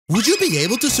Would you be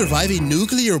able to survive a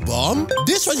nuclear bomb?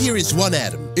 This one here is one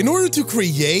atom. In order to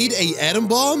create a atom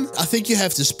bomb, I think you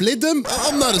have to split them.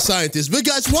 I'm not a scientist, but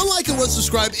guys, one like and one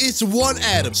subscribe is one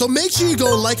atom. So make sure you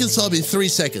go and like and sub in 3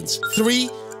 seconds. 3,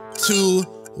 2,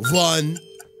 1.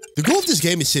 The goal of this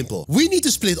game is simple. We need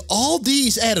to split all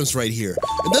these atoms right here.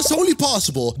 And that's only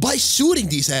possible by shooting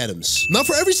these atoms. Now,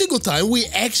 for every single time we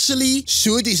actually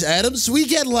shoot these atoms, we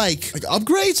get like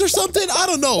upgrades or something. I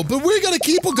don't know. But we're gonna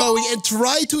keep on going and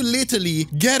try to literally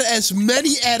get as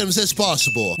many atoms as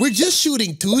possible. We're just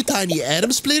shooting 2 tiny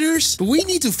atom splitters, but we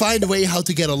need to find a way how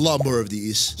to get a lot more of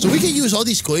these. So we can use all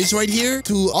these coins right here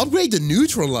to upgrade the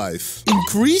neutron life.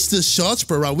 Increase the shots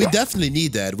per round. We definitely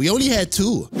need that. We only had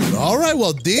 2. All right,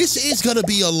 well, this is gonna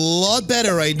be a lot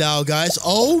better right now, guys.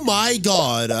 Oh my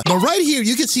god. Now, right here,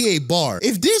 you can see a bar.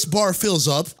 If this bar fills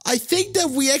up, I think that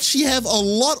we actually have a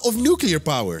lot of nuclear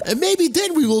power. And maybe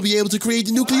then we will be able to create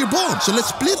a nuclear bomb. So let's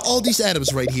split all these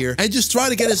atoms right here and just try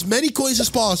to get as many coins as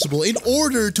possible in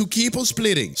order to keep on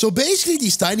splitting. So basically,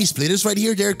 these tiny splitters right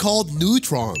here, they're called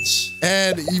neutrons.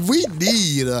 And we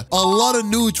need a lot of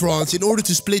neutrons in order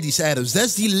to split these atoms.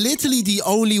 That's literally the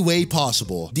only way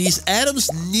possible. These atoms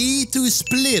need to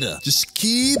split. Just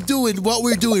keep doing what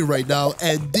we're doing right now,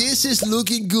 and this is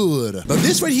looking good. Now,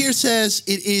 this right here says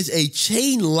it is a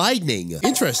chain lightning.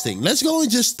 Interesting. Let's go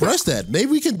and just press that. Maybe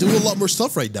we can do a lot more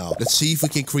stuff right now. Let's see if we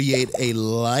can create a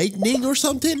lightning or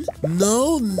something.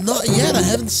 No, not yet. I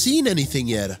haven't seen anything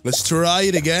yet. Let's try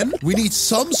it again. We need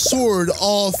some sort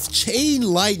of chain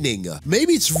lightning.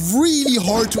 Maybe it's really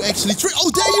hard to actually trigger.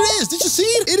 Oh, there it is. Did you see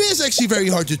it? It is actually very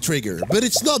hard to trigger, but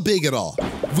it's not big at all.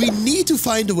 We need to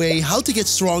find a way how to get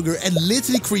stronger and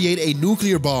literally create a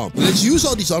nuclear bomb. Let's use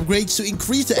all these upgrades to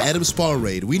increase the atom spawn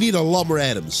rate. We need a lot more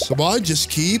atoms. Come on, just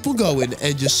keep on going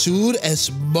and just shoot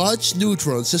as much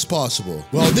neutrons as possible.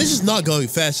 Well, this is not going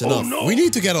fast enough. No. We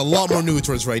need to get a lot more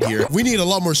neutrons right here. We need a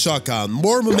lot more shot count,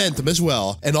 more momentum as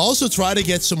well, and also try to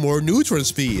get some more neutron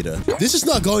speed. This is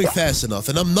not going fast enough,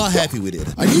 and I'm not happy with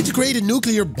it. I need to create a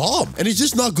nuclear bomb, and it's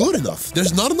just not good enough.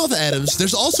 There's not enough atoms.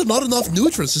 There's also not enough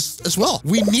neutrons as well.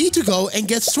 We need to go and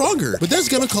get stronger, but that's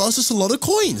gonna cost us a lot of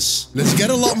coins. Let's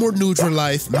get a lot more neutron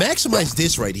life, maximize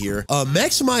this right here,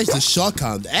 maximize the shot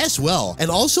count as well, and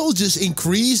also just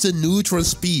increase the neutron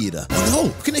speed. Oh no,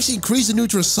 we can actually increase the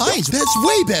neutron size. That's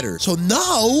way better. So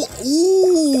now,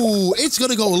 ooh, it's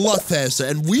gonna go a lot faster,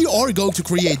 and we are going to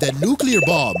create that nuclear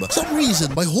bomb. For some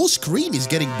reason, my whole screen is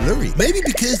getting blurry. Maybe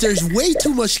because there's way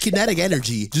too much kinetic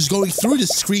energy just going through the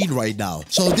screen right now.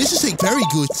 So this is a very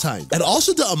good sign. And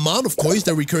also the amount of coins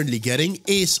that we're currently getting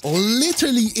is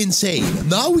literally insane.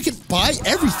 Now we can buy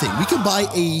everything. We can buy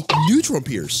a neutron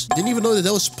pierce. Didn't even know that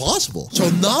that was possible. So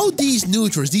now these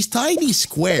neutrons, these tiny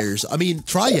squares, I mean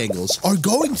triangles, are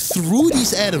going through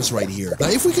these atoms right here. Now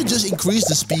if we could just increase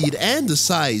the speed and the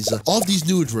size of these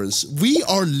neutrons, we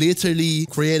are literally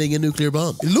creating a nuclear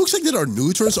bomb. It looks like that our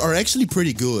neutrons are actually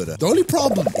pretty good. The only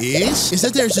problem is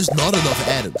that there's just not enough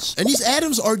atoms. And these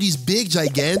atoms are these big,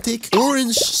 gigantic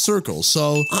orange circles.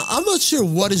 So I'm not sure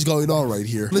what is going on right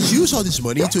here. Let's use all this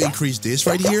money to increase this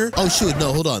right here. Oh shoot,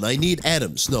 no, hold on. I need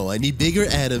atoms. No, I need bigger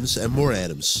atoms and more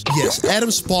atoms. Yes,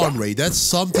 atom spawn rate. That's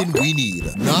something we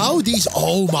need. Now these,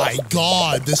 oh my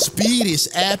god, the speed is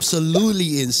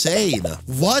absolutely insane.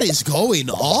 What is going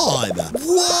on?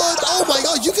 What? Oh my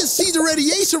god, you can see the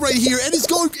radiation right here and it's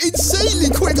going insanely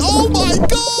quick. Oh my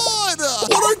god!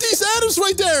 What are these atoms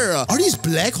right there? Are these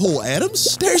black hole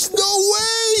atoms? There's no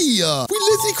way! We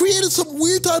literally created some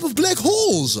weird type of black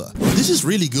holes. This is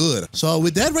really good. So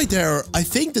with that right there, I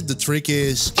think that the trick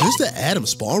is just the atom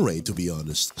spawn rate, to be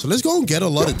honest. So let's go and get a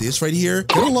lot of this right here.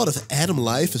 Get a lot of atom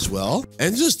life as well.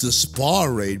 And just the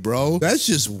spawn rate, bro. That's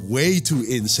just way too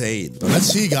insane. But let's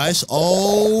see, guys.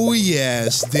 Oh,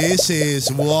 yes. This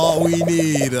is what we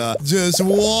need. Just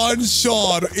one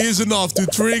shot is enough to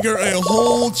trigger a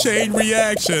whole chain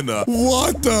reaction.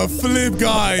 What the flip,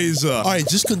 guys? All right,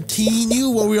 just continue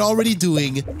what we're already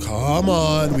doing. Come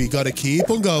on. We gotta keep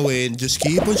on going. Just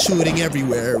keep on shooting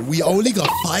everywhere. We only got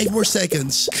 5 more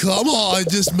seconds. Come on,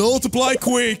 just multiply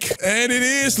quick. And it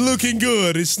is looking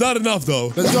good. It's not enough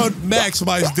though. Let's go and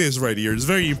maximize this right here. It's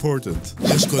very important.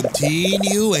 Just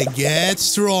continue and get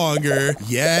stronger.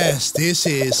 Yes, this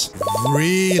is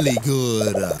really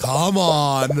good. Come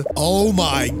on. Oh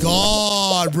my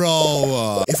god,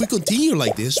 bro. If we continue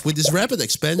like this with this rapid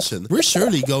expansion, we're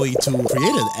surely going to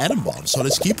create an atom bomb. So let's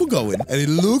let's keep on going. And it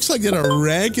looks like that our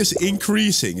rank is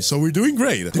increasing, so we're doing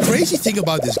great. The crazy thing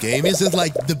about this game is that,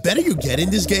 like, the better you get in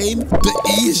this game,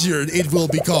 the easier it will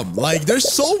become. Like,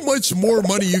 there's so much more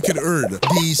money you can earn.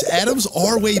 These atoms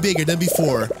are way bigger than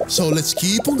before, so let's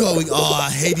keep on going. Oh,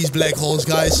 I hate these black holes,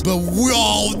 guys. But we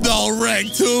all know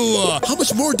rank 2. How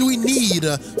much more do we need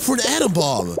for an atom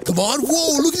bomb? Come on.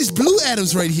 Whoa, look at these blue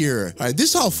atoms right here. All right,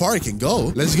 this is how far I can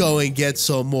go. Let's go and get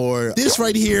some more. This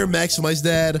right here, maximize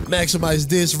that. Maximize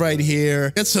this right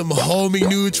here. Get some homing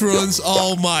neutrons.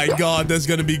 Oh my god, that's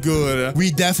gonna be good.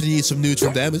 We definitely need some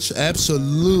neutron damage.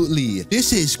 Absolutely.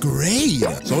 This is great.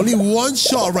 So only one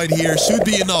shot right here should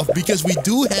be enough because we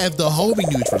do have the homing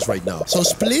neutrons right now. So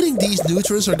splitting these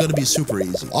neutrons are gonna be super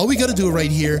easy. All we gotta do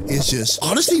right here is just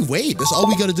honestly wait. That's all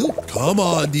we gotta do. Come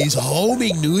on, these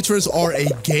homing neutrons are a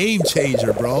game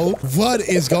changer, bro. What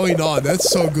is going on? That's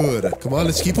so good. Come on,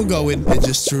 let's keep on going and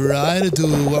just try to do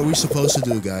what we're supposed to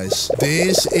do, guys.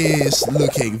 This is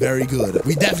looking very good.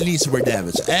 We definitely need some more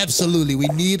damage. Absolutely. We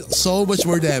need so much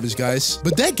more damage, guys.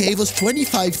 But that gave us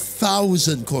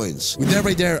 25,000 coins. With that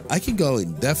right there, I can go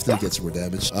and definitely get some more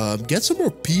damage. Get some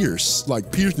more Pierce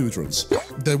neutrons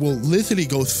that will literally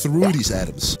go through these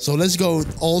atoms. So let's go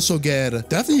and also get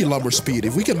definitely a lot more speed.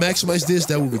 If we can maximize this,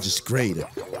 that would be just great.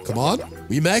 Come on.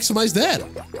 We maximize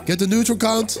that. Get the neutron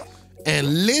count.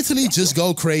 And literally just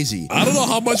go crazy. I don't know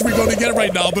how much we're gonna get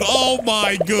right now, but oh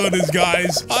my goodness,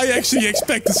 guys. I actually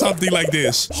expected something like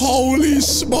this. Holy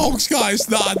smokes, guys.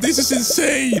 Nah, this is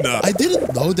insane. I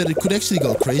didn't know that it could actually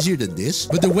go crazier than this,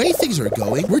 but the way things are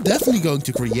going, we're definitely going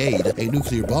to create a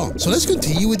nuclear bomb. So let's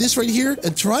continue with this right here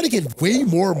and try to get way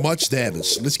much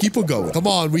damage. Let's keep on going. Come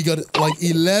on, we got like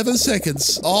 11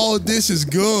 seconds. Oh, this is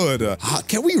good.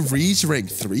 Can we reach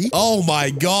rank 3? Oh my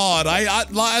god.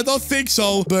 I don't think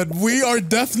so, but we are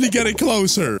definitely getting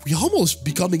closer. We're almost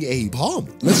becoming a bomb.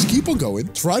 Let's keep on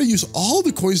going. Try to use all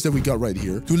the coins that we got right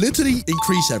here to literally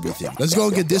increase everything. Let's go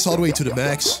and get this all the way to the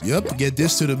max. Yep, get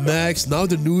this to the max. Now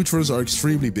the neutrons are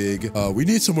extremely big. We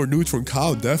need some more neutron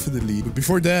count, definitely. But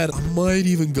before that, I might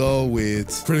even go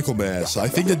with critical mass. I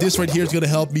think that this right here is going to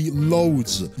help me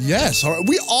loads. Yes, all right.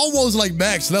 We almost like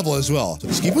max level as well. So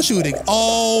let's keep on shooting.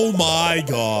 Oh my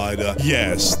god.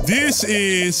 Yes, this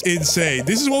is insane.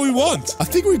 This is what we want. I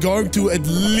think we're going to at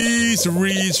least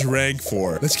reach rank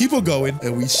 4. Let's keep on going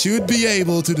and we should be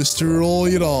able to destroy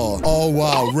it all. Oh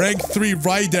wow, rank 3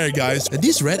 right there, guys. And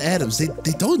these red atoms, they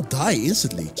don't die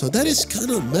instantly, so that is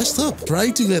kind of messed up.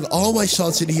 Trying to get all my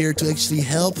shots in here to actually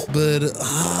help, but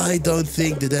I don't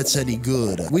think that that's any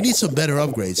good. We need some better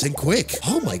upgrades and quick.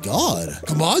 Oh my god.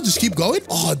 Come on, just keep going.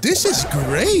 Oh, this is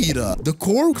great. The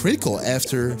core critical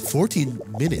after 14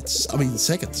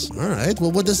 seconds. All right,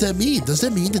 well, what does that mean? Does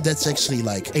that mean that that's actually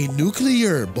like a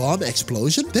nuclear bomb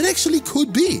explosion? That actually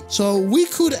could be. So we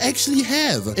could actually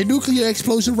have a nuclear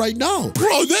explosion right now.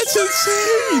 Bro, that's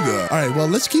insane. All right, well,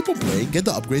 let's keep on playing. Get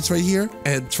the upgrades right here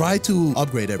and try to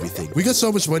upgrade everything. We got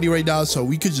so much money right now, so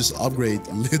we could just upgrade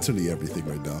literally everything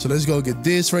right now. So let's go get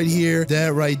this right here,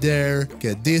 that right there,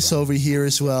 get this over here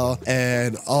as well.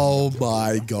 And oh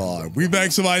my god, we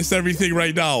maximized everything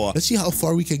right now. Let's see how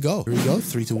far we can go. Here we go.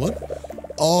 3, 2, 1.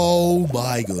 Oh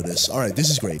my goodness. All right,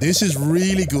 this is great. This is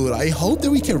really good. I hope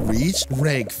that we can reach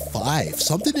rank 5.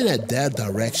 Something in that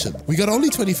direction. We got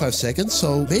only 25 seconds,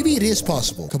 so maybe it is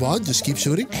possible. Come on, just keep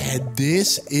shooting. And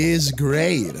this is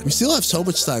great. We still have so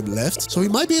much time left, so we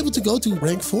might be able to go to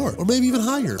rank 4 or maybe even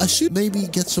higher. I should maybe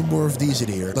get some more of these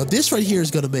in here. Now, this right here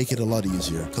is going to make it a lot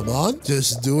easier. Come on,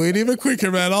 just do it even quicker,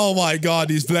 man. Oh my god,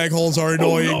 these black holes are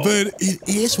annoying, but it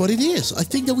is what it is. I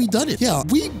think that we done it. Yeah,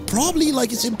 we probably,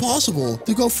 like, it's impossible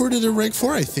to go further than rank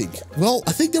 4, I think. Well,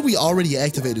 I think that we already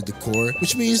activated the core,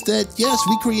 which means that, yes,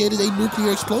 we created a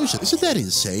nuclear explosion. Isn't that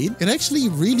insane? It actually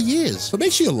really is. But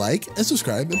make sure you like and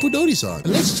subscribe and put notice on.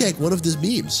 And let's check one of these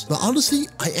memes. Now, honestly,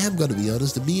 I am gonna be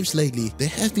honest, the memes lately, they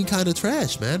have been kind of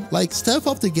trash, man. Like, step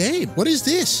up the game. What is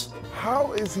this?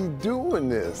 How is he doing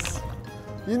this?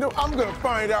 You know, I'm gonna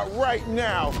find out right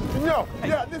now. No, hey,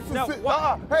 yeah, this is it.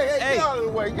 Hey, get out of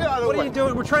the way, get out of the way. What are you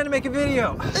doing? We're trying to make a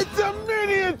video. It's a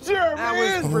miniature, man.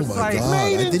 That was precise. Oh my god,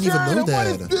 I didn't even know that.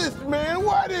 What is this, man?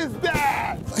 What is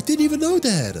that? I didn't even know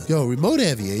that. Yo, remote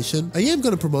aviation. I am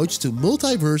gonna promote you to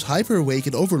multiverse hyper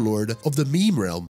awakened overlord of the meme realm.